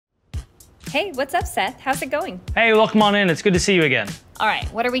Hey, what's up, Seth? How's it going? Hey, welcome on in. It's good to see you again. All right,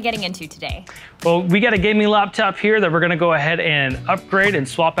 what are we getting into today? Well, we got a gaming laptop here that we're gonna go ahead and upgrade and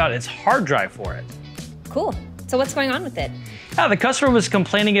swap out its hard drive for it. Cool. So what's going on with it? Yeah, the customer was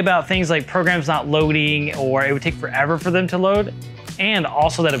complaining about things like programs not loading, or it would take forever for them to load, and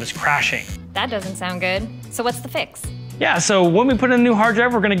also that it was crashing. That doesn't sound good. So what's the fix? Yeah, so when we put in a new hard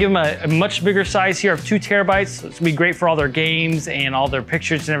drive, we're gonna give them a much bigger size here of 2 terabytes. It's gonna be great for all their games and all their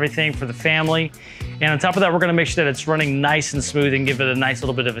pictures and everything for the family. And on top of that, we're gonna make sure that it's running nice and smooth and give it a nice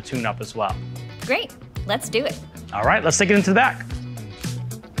little bit of a tune-up as well. Great, let's do it. All right, let's take it into the back.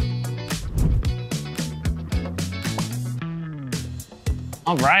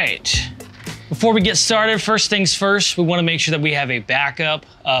 All right. Before we get started, first things first, we want to make sure that we have a backup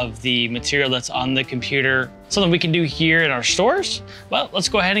of the material that's on the computer. Something we can do here in our stores. Well, let's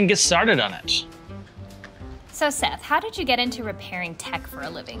go ahead and get started on it. So Seth, how did you get into repairing tech for a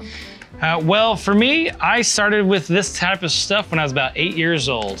living? Well, for me, I started with this type of stuff when I was about 8 years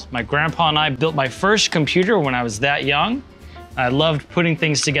old. My grandpa and I built my first computer when I was that young. I loved putting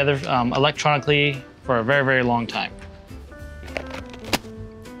things together electronically for a very, very long time.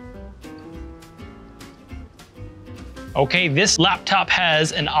 Okay, this laptop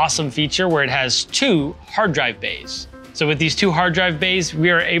has an awesome feature where it has 2 hard drive bays. So with these 2 hard drive bays, we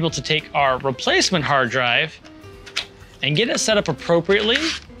are able to take our replacement hard drive and get it set up appropriately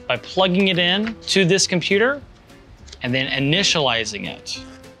by plugging it in to this computer and then initializing it.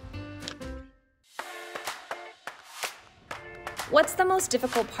 What's the most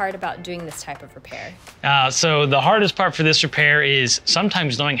difficult part about doing this type of repair? So the hardest part for this repair is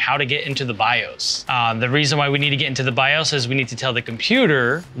sometimes knowing how to get into the BIOS. The reason why we need to get into the BIOS is we need to tell the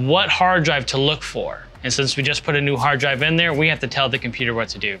computer what hard drive to look for. And since we just put a new hard drive in there, we have to tell the computer what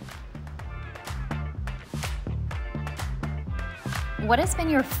to do. What has been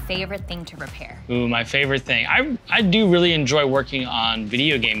your favorite thing to repair? Ooh, my favorite thing. I do really enjoy working on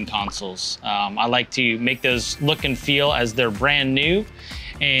video game consoles. I like to make those look and feel as they're brand new,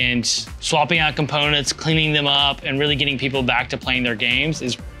 and swapping out components, cleaning them up, and really getting people back to playing their games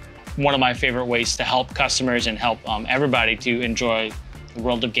is one of my favorite ways to help customers and help everybody to enjoy the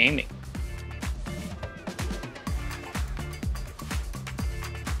world of gaming.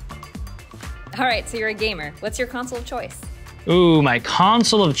 All right, so you're a gamer. What's your console of choice? Ooh, my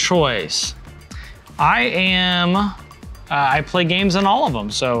console of choice. I play games on all of them.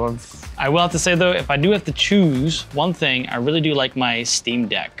 So I will have to say though, if I do have to choose one thing, I really do like my Steam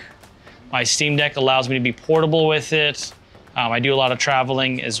Deck. My Steam Deck allows me to be portable with it. I do a lot of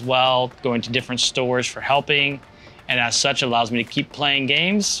traveling as well, going to different stores for helping. And as such, it allows me to keep playing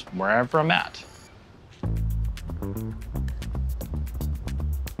games wherever I'm at.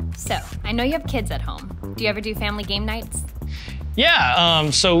 So, I know you have kids at home. Do you ever do family game nights? Yeah,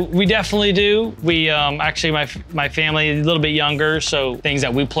 so we definitely do. We actually, my family is a little bit younger, so things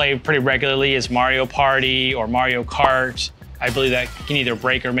that we play pretty regularly is Mario Party or Mario Kart. I believe that can either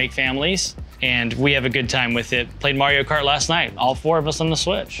break or make families, and we have a good time with it. Played Mario Kart last night, all 4 of us on the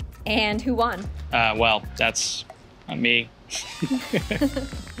Switch. And who won? Well, that's me.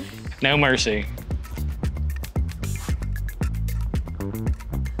 No mercy.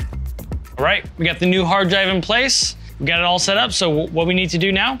 All right, we got the new hard drive in place. We got it all set up, so what we need to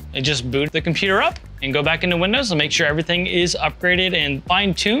do now is just boot the computer up and go back into Windows and make sure everything is upgraded and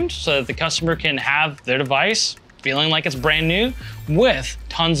fine-tuned so that the customer can have their device feeling like it's brand new with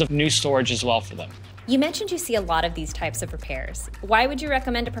tons of new storage as well for them. You mentioned you see a lot of these types of repairs. Why would you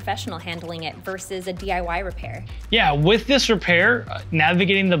recommend a professional handling it versus a DIY repair? Yeah, with this repair,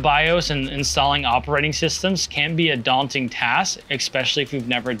 navigating the BIOS and installing operating systems can be a daunting task, especially if you've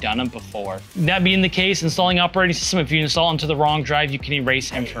never done it before. That being the case, installing operating system, if you install into the wrong drive, you can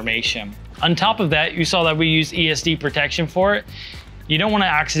erase information. On top of that, you saw that we use ESD protection for it. You don't want to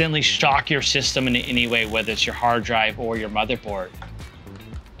accidentally shock your system in any way, whether it's your hard drive or your motherboard.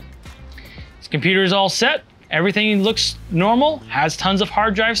 Computer is all set, everything looks normal, has tons of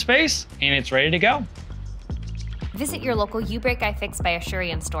hard drive space, and it's ready to go. Visit your local uBreakiFix by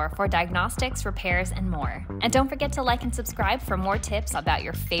Asurion store for diagnostics, repairs, and more. And don't forget to like and subscribe for more tips about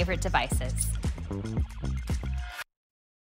your favorite devices.